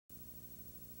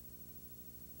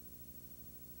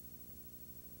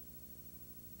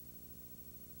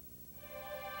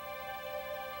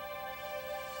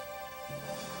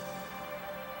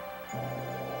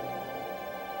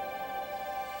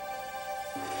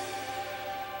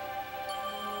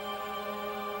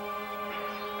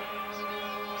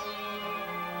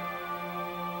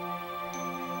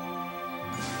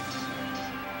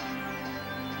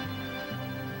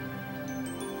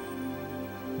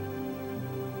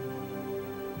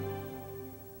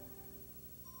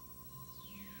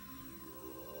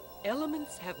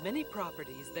Elements have many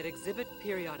properties that exhibit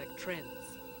periodic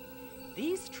trends.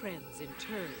 These trends, in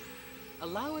turn,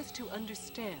 allow us to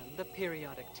understand the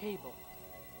periodic table.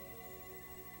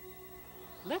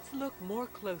 Let's look more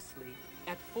closely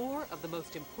at 4 of the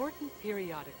most important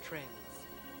periodic trends.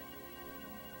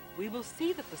 We will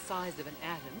see that the size of an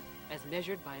atom, as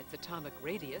measured by its atomic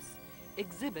radius,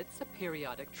 exhibits a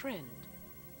periodic trend.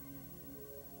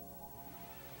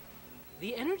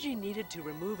 The energy needed to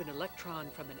remove an electron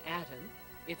from an atom,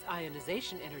 its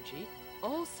ionization energy,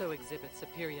 also exhibits a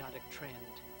periodic trend.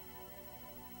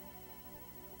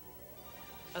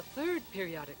 A third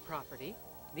periodic property,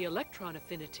 the electron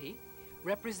affinity,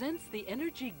 represents the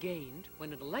energy gained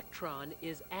when an electron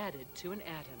is added to an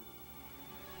atom.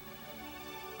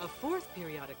 A fourth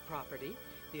periodic property,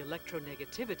 the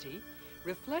electronegativity,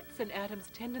 reflects an atom's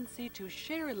tendency to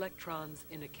share electrons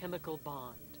in a chemical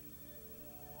bond.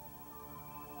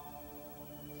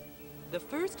 The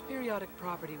first periodic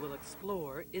property we'll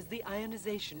explore is the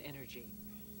ionization energy.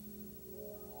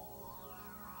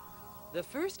 The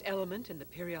first element in the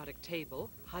periodic table,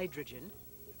 hydrogen,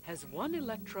 has 1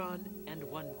 electron and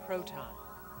 1 proton.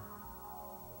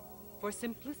 For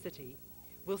simplicity,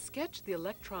 we'll sketch the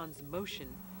electron's motion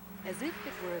as if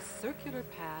it were a circular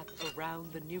path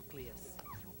around the nucleus.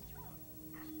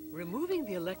 Removing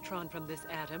the electron from this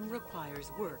atom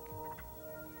requires work.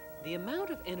 The amount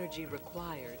of energy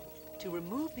required to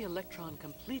remove the electron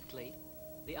completely,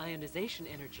 the ionization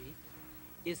energy,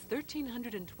 is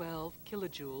 1,312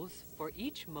 kilojoules for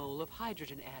each mole of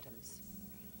hydrogen atoms.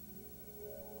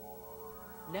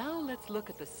 Now let's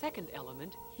look at the second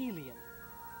element, helium.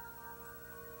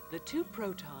 The 2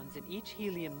 protons in each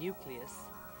helium nucleus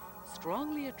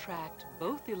strongly attract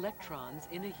both electrons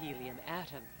in a helium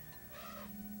atom.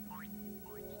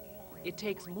 It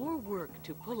takes more work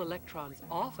to pull electrons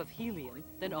off of helium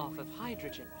than off of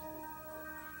hydrogen.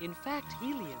 In fact,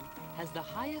 helium has the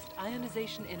highest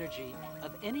ionization energy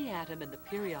of any atom in the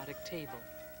periodic table.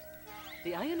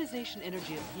 The ionization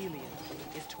energy of helium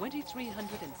is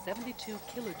 2,372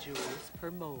 kilojoules per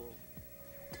mole.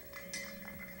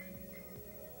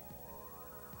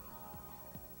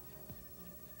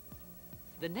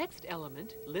 The next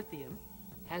element, lithium,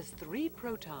 has 3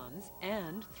 protons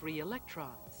and 3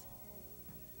 electrons.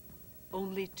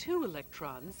 Only 2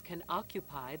 electrons can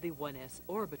occupy the 1s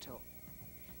orbital.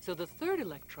 So the third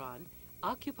electron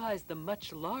occupies the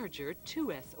much larger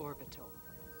 2s orbital.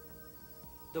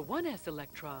 The 1s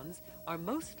electrons are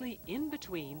mostly in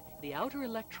between the outer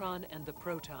electron and the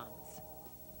protons.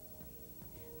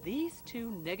 These 2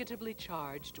 negatively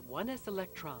charged 1s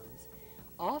electrons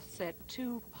offset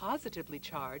 2 positively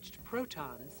charged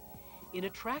protons in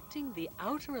attracting the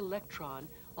outer electron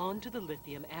onto the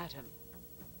lithium atom.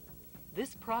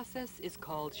 This process is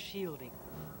called shielding.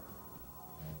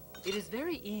 It is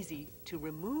very easy to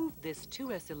remove this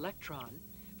 2s electron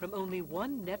from only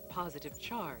 1 net positive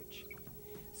charge,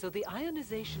 so the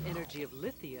ionization energy of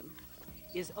lithium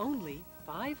is only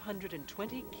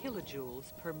 520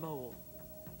 kilojoules per mole.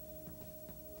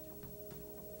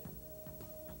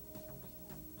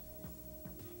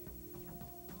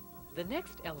 The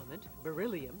next element,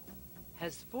 beryllium,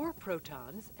 has 4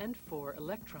 protons and 4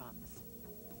 electrons.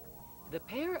 The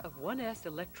pair of 1s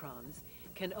electrons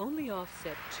can only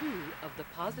offset 2 of the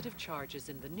positive charges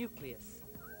in the nucleus.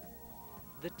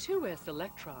 The 2s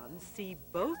electrons see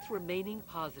both remaining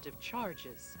positive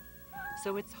charges,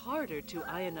 so it's harder to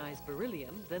ionize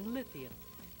beryllium than lithium.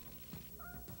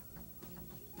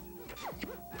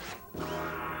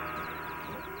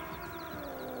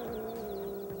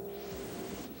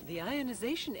 The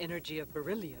ionization energy of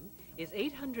beryllium is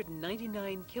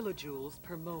 899 kilojoules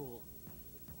per mole.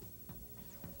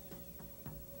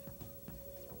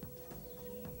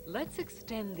 Let's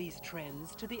extend these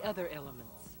trends to the other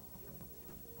elements.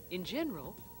 In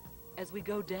general, as we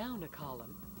go down a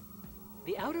column,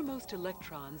 the outermost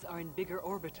electrons are in bigger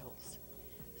orbitals,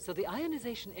 so the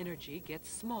ionization energy gets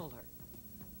smaller.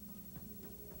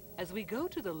 As we go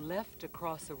to the left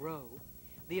across a row,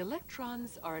 the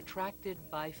electrons are attracted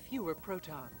by fewer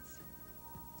protons,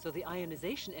 so the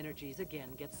ionization energies again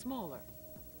get smaller.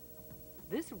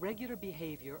 This regular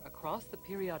behavior across the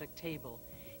periodic table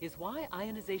is why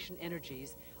ionization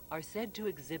energies are said to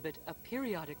exhibit a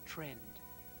periodic trend.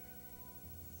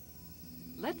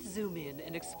 Let's zoom in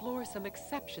and explore some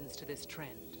exceptions to this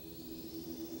trend.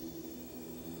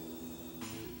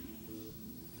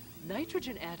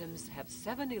 Nitrogen atoms have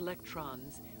 7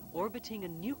 electrons orbiting a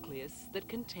nucleus that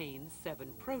contains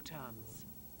 7 protons.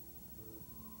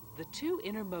 The 2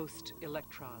 innermost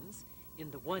electrons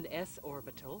in the 1s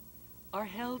orbital are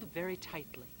held very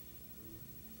tightly.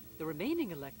 The remaining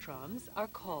electrons are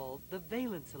called the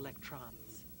valence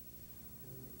electrons.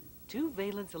 2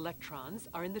 valence electrons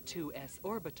are in the 2s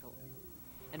orbital,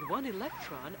 and 1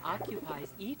 electron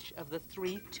occupies each of the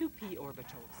 3 2p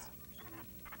orbitals.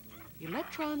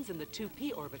 Electrons in the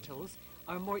 2p orbitals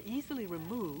are more easily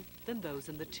removed than those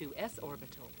in the 2s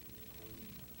orbital.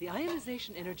 The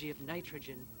ionization energy of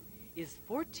nitrogen is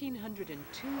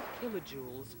 1402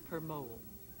 kilojoules per mole.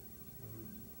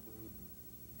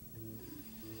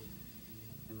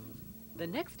 The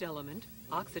next element,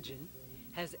 oxygen,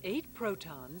 has 8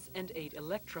 protons and 8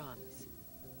 electrons.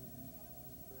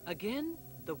 Again,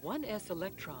 the 1s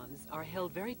electrons are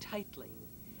held very tightly,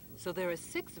 so there are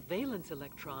 6 valence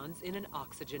electrons in an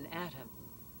oxygen atom.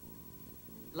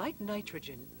 Like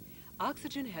nitrogen,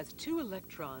 oxygen has 2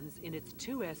 electrons in its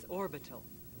 2s orbital,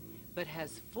 but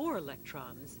has 4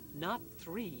 electrons, not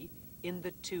 3, in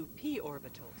the 2p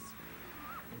orbitals.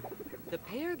 The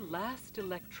paired last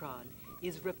electron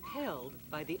is repelled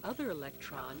by the other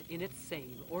electron in its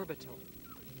same orbital.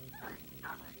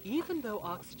 Even though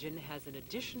oxygen has an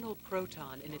additional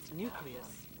proton in its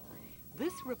nucleus,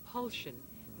 this repulsion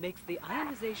makes the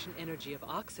ionization energy of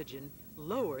oxygen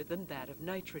lower than that of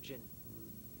nitrogen.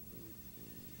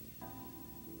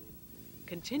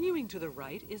 Continuing to the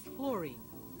right is fluorine,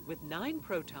 with 9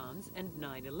 protons and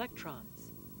 9 electrons.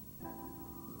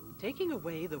 Taking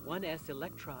away the 1s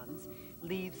electrons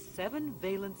leaves 7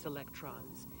 valence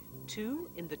electrons,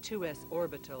 2 in the 2s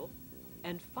orbital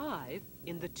and 5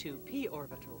 in the 2p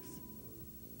orbitals.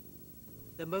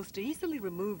 The most easily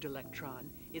removed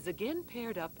electron is again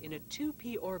paired up in a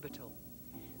 2p orbital,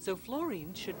 so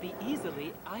fluorine should be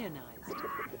easily ionized.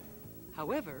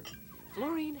 However,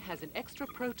 fluorine has an extra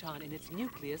proton in its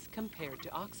nucleus compared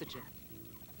to oxygen.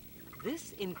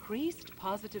 This increased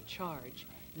positive charge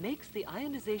makes the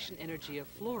ionization energy of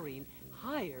fluorine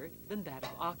higher than that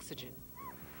of oxygen.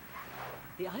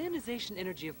 The ionization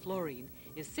energy of fluorine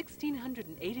is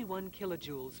 1681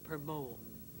 kilojoules per mole.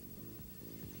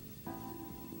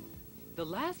 The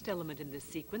last element in this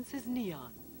sequence is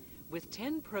neon, with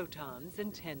 10 protons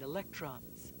and 10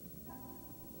 electrons.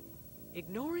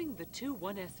 Ignoring the 2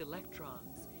 1s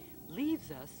electrons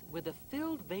leaves us with a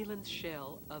filled valence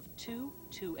shell of 2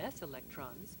 2s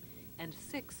electrons and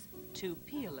 6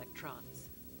 2p electrons.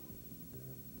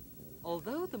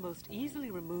 Although the most easily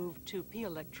removed 2p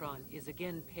electron is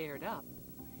again paired up,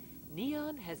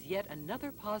 neon has yet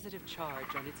another positive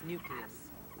charge on its nucleus.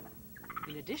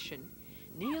 In addition,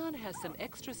 neon has some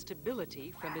extra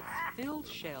stability from its filled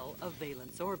shell of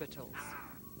valence orbitals.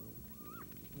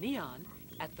 Neon,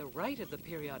 at the right of the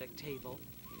periodic table,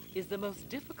 is the most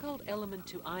difficult element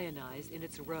to ionize in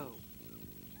its row.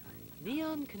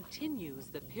 Neon continues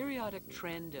the periodic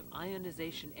trend of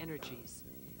ionization energies,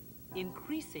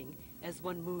 increasing as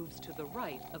one moves to the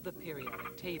right of the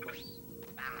periodic table.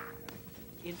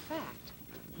 In fact,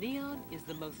 neon is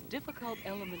the most difficult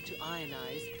element to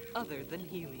ionize other than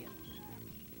helium.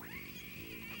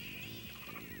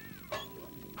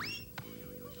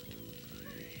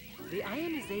 The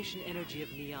ionization energy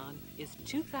of neon is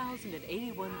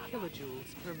 2081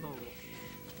 kilojoules per mole.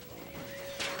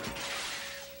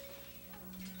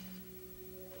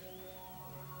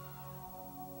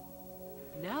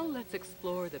 Now let's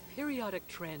explore the periodic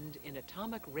trend in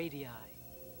atomic radii.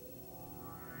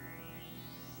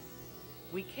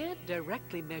 We can't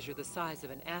directly measure the size of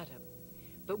an atom,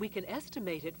 but we can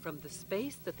estimate it from the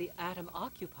space that the atom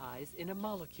occupies in a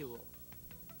molecule.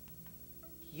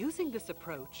 Using this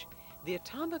approach, the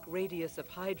atomic radius of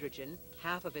hydrogen,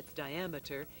 half of its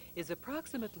diameter, is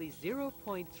approximately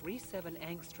 0.37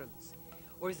 angstroms,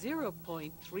 or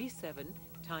 0.37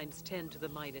 times 10 to the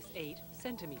minus 8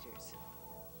 centimeters.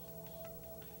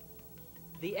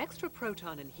 The extra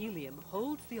proton in helium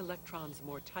holds the electrons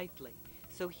more tightly,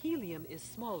 so helium is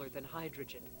smaller than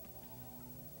hydrogen.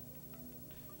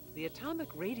 The atomic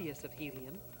radius of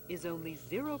helium is only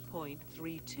 0.32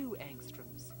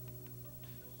 angstroms.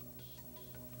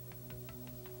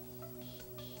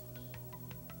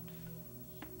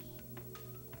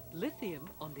 Lithium,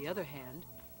 on the other hand,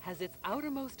 has its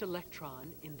outermost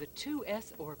electron in the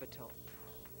 2s orbital.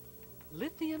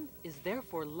 Lithium is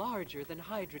therefore larger than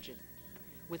hydrogen,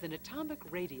 with an atomic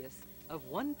radius of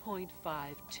 1.52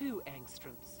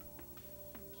 angstroms.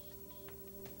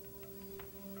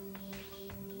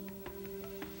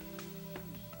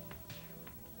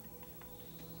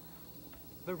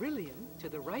 Beryllium, to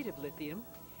the right of lithium,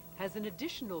 has an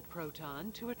additional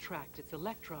proton to attract its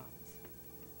electrons.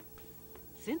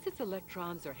 Since its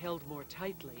electrons are held more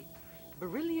tightly,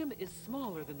 beryllium is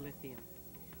smaller than lithium,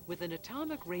 with an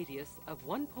atomic radius of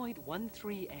 1.13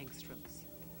 angstroms.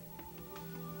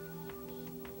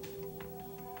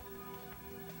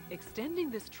 Extending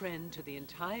this trend to the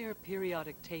entire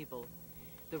periodic table,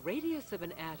 the radius of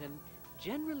an atom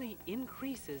generally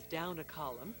increases down a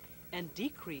column and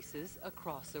decreases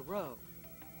across a row.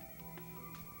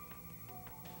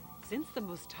 Since the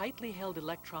most tightly held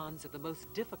electrons are the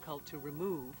most difficult to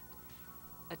remove,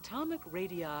 atomic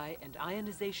radii and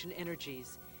ionization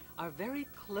energies are very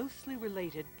closely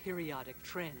related periodic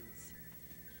trends.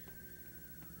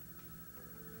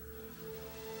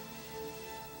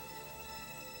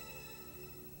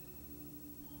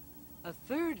 A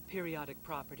third periodic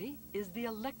property is the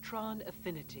electron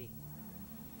affinity.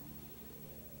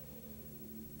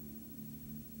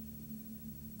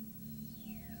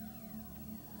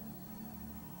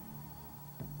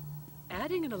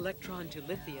 Adding an electron to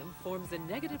lithium forms a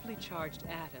negatively charged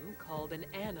atom called an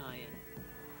anion.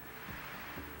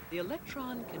 The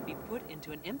electron can be put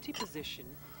into an empty position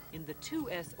in the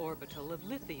 2s orbital of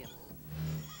lithium.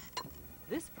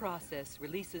 This process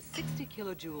releases 60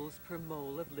 kilojoules per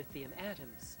mole of lithium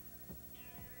atoms.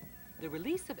 The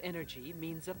release of energy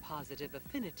means a positive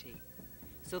affinity,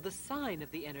 so the sign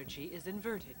of the energy is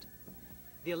inverted.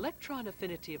 The electron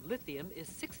affinity of lithium is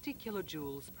 60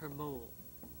 kilojoules per mole.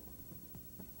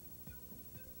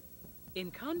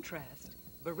 In contrast,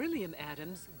 beryllium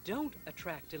atoms don't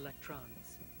attract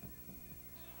electrons.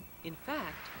 In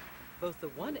fact, both the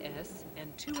 1s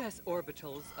and 2s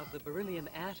orbitals of the beryllium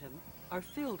atom are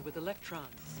filled with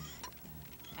electrons.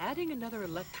 Adding another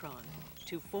electron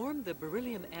to form the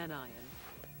beryllium anion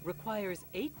requires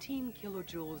 18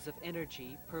 kilojoules of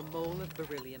energy per mole of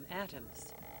beryllium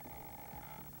atoms.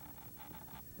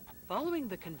 Following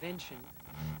the convention,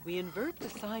 we invert the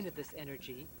sign of this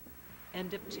energy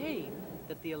and obtain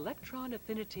that the electron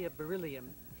affinity of beryllium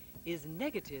is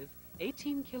negative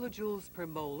 18 kilojoules per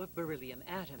mole of beryllium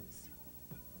atoms.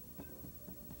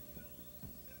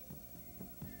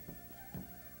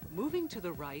 Moving to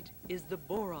the right is the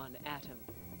boron atom.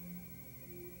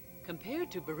 Compared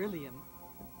to beryllium,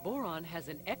 boron has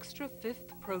an extra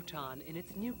fifth proton in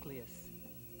its nucleus.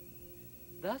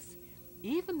 Thus,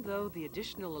 even though the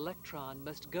additional electron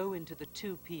must go into the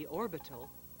 2p orbital,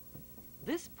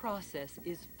 this process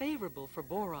is favorable for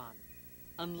boron,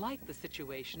 unlike the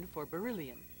situation for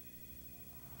beryllium.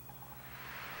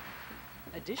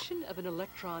 Addition of an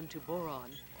electron to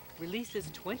boron releases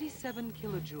 27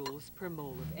 kilojoules per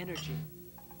mole of energy.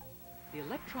 The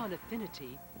electron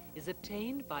affinity is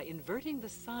obtained by inverting the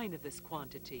sign of this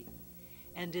quantity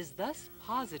and is thus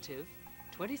positive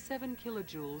 27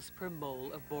 kilojoules per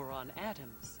mole of boron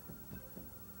atoms.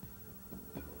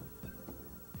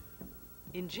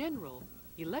 In general,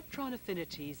 electron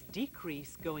affinities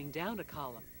decrease going down a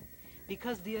column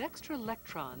because the extra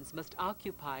electrons must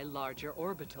occupy larger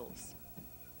orbitals.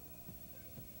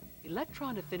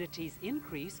 Electron affinities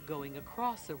increase going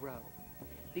across a row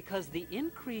because the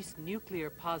increased nuclear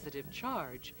positive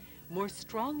charge more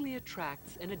strongly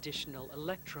attracts an additional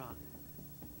electron.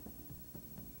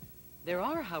 There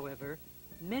are, however,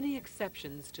 many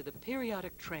exceptions to the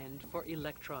periodic trend for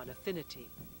electron affinity.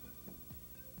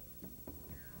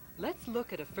 Let's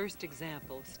look at a first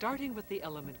example, starting with the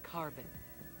element carbon.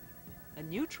 A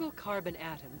neutral carbon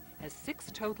atom has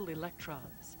 6 total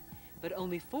electrons, but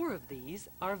only 4 of these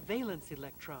are valence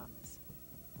electrons.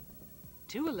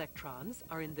 2 electrons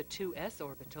are in the 2s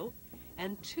orbital,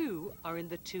 and 2 are in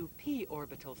the 2p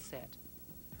orbital set.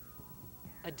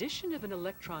 Addition of an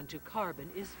electron to carbon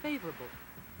is favorable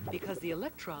because the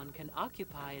electron can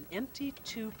occupy an empty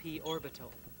 2p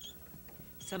orbital.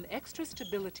 Some extra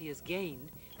stability is gained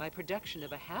by production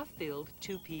of a half-filled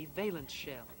 2p valence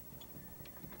shell.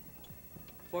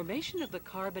 Formation of the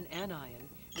carbon anion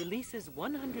releases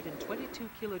 122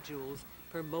 kilojoules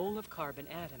per mole of carbon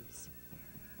atoms.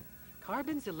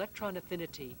 Carbon's electron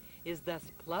affinity is thus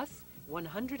plus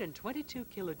 122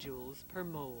 kilojoules per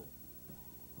mole.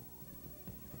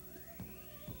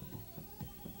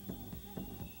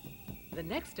 The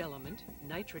next element,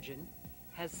 nitrogen,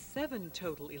 has 7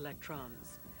 total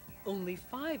electrons, only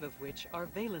 5 of which are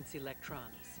valence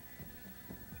electrons.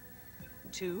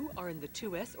 2 are in the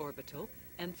 2s orbital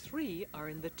and 3 are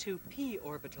in the 2p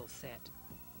orbital set.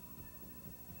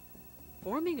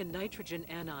 Forming a nitrogen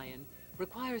anion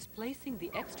requires placing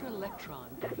the extra electron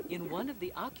in one of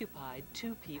the occupied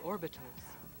 2p orbitals.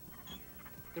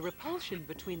 The repulsion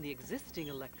between the existing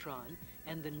electron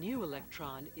and the new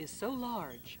electron is so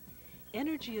large,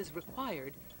 energy is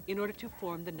required in order to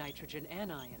form the nitrogen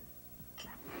anion.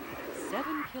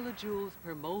 7 kilojoules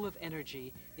per mole of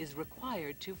energy is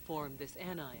required to form this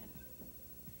anion.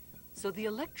 So the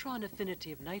electron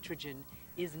affinity of nitrogen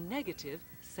is negative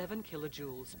 7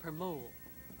 kilojoules per mole.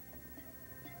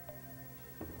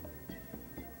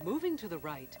 Moving to the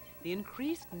right, the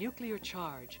increased nuclear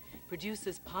charge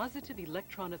produces positive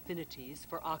electron affinities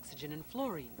for oxygen and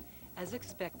fluorine, as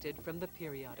expected from the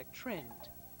periodic trend.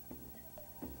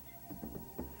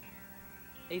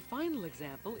 A final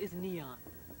example is neon.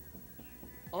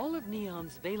 All of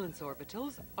neon's valence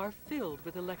orbitals are filled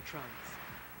with electrons.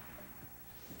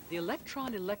 The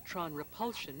electron-electron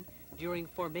repulsion during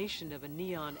formation of a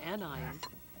neon anion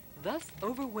thus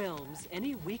overwhelms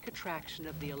any weak attraction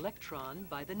of the electron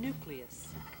by the nucleus.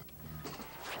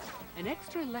 An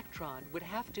extra electron would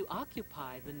have to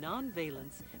occupy the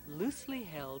non-valence, loosely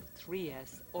held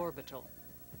 3s orbital.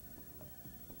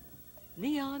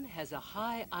 Neon has a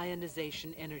high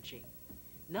ionization energy,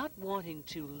 not wanting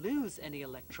to lose any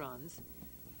electrons,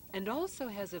 and also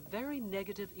has a very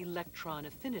negative electron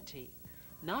affinity,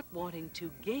 not wanting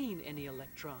to gain any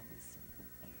electrons.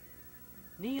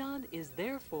 Neon is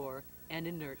therefore an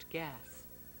inert gas.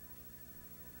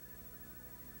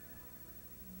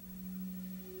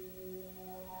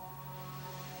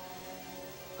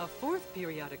 A fourth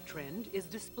periodic trend is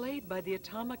displayed by the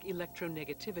atomic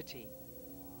electronegativity.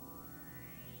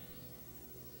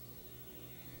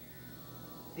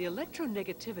 The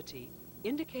electronegativity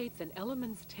indicates an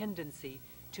element's tendency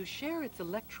to share its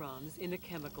electrons in a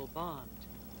chemical bond.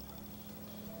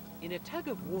 In a tug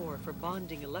of war for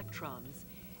bonding electrons,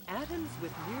 atoms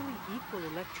with nearly equal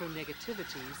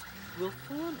electronegativities will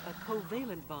form a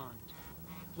covalent bond,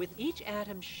 with each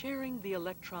atom sharing the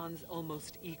electrons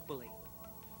almost equally.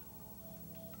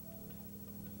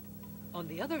 On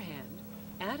the other hand,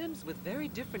 atoms with very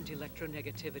different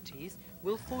electronegativities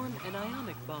will form an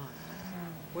ionic bond,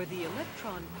 where the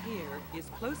electron pair is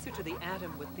closer to the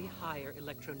atom with the higher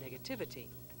electronegativities.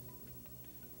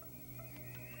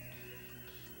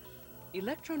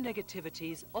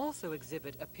 Electronegativities also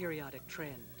exhibit a periodic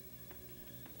trend.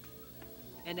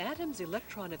 An atom's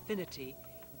electron affinity,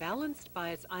 balanced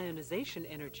by its ionization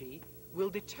energy, will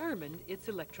determine its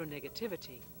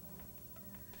electronegativity.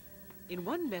 In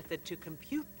one method to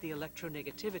compute the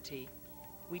electronegativity,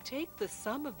 we take the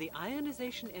sum of the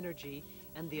ionization energy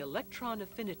and the electron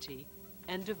affinity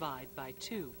and divide by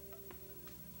 2.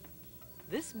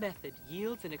 This method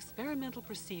yields an experimental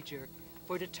procedure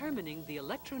for determining the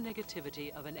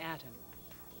electronegativity of an atom.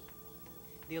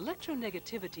 The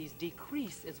electronegativities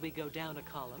decrease as we go down a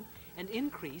column and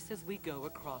increase as we go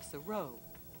across a row.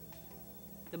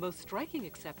 The most striking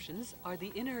exceptions are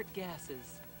the inert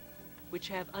gases, which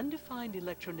have undefined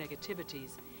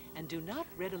electronegativities and do not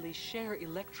readily share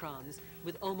electrons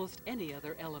with almost any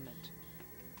other element.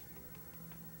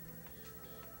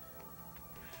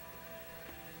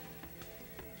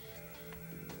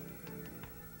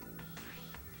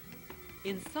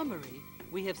 In summary,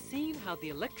 we have seen how the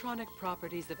electronic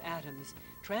properties of atoms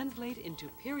translate into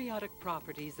periodic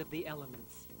properties of the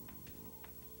elements.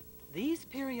 These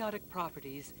periodic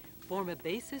properties form a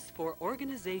basis for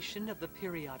organization of the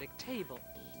periodic table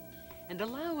and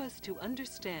allow us to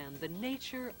understand the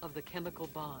nature of the chemical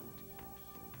bond.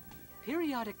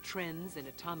 Periodic trends in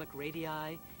atomic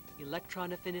radii,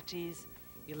 electron affinities,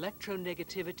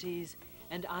 electronegativities,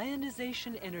 and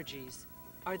ionization energies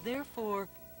are therefore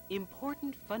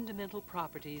important fundamental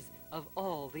properties of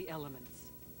all the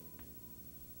elements.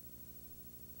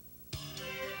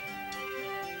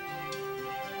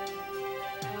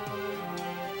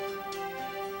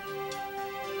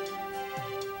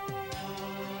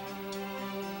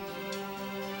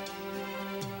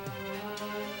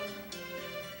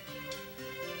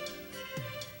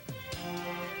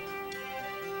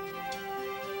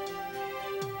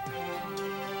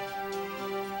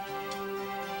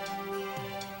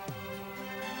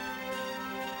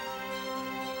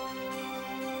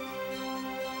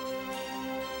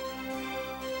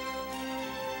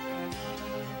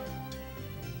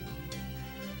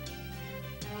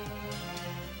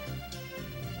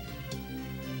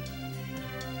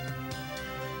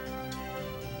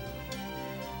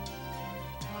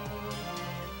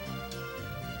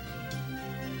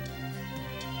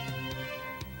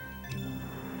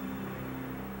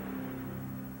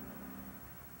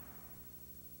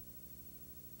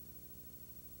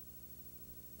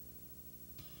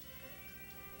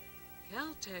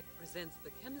 Caltech presents the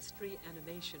Chemistry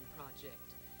Animation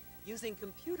Project, using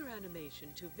computer animation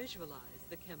to visualize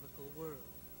the chemical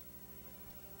world.